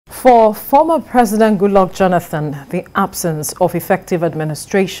For former President Goodluck Jonathan, the absence of effective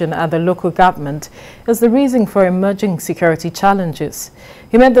administration at the local government is the reason for emerging security challenges.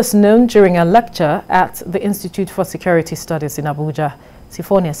 He made this known during a lecture at the Institute for Security Studies in Abuja.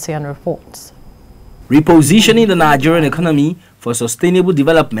 Siphonia Sian reports. Repositioning the Nigerian economy for sustainable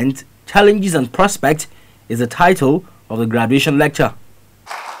development, challenges and prospects is the title of the graduation lecture.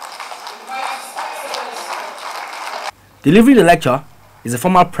 Delivering the lecture is the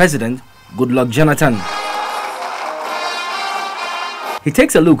former president, Goodluck Jonathan. He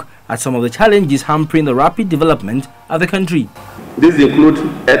takes a look at some of the challenges hampering the rapid development of the country. These include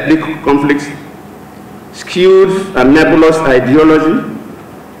ethnic conflicts, skewed and nebulous ideology,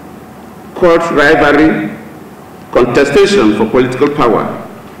 court rivalry, contestation for political power,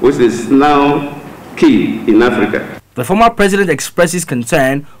 which is now key in Africa. The former president expresses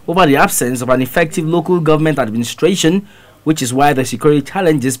concern over the absence of an effective local government administration, which is why the security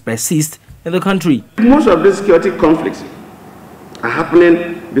challenges persist in the country. Most of these security conflicts are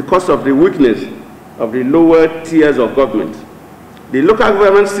happening because of the weakness of the lower tiers of government. The local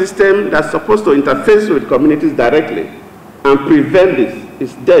government system that's supposed to interface with communities directly and prevent this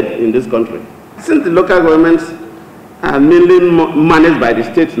is dead in this country. Since the local governments are mainly managed by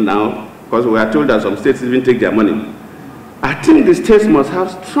the states now, because we are told that some states even take their money, I think the states must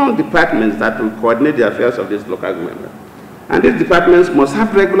have strong departments that will coordinate the affairs of this local government. And these departments must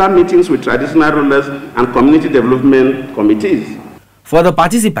have regular meetings with traditional rulers and community development committees. For the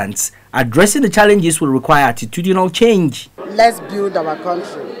participants, addressing the challenges will require attitudinal change. Let's build our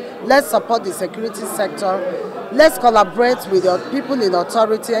country. Let's support the security sector. Let's collaborate with the people in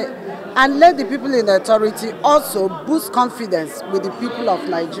authority, and let the people in authority also boost confidence with the people of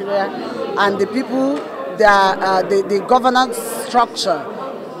Nigeria and the people, the governance structure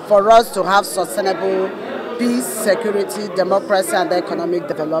for us to have sustainable peace, security, democracy, and economic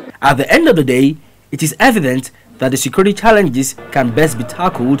development. At the end of the day, it is evident that the security challenges can best be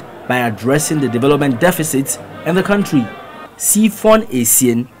tackled by addressing the development deficits in the country. Siphonia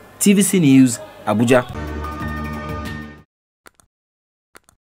Sian, TVC News, Abuja.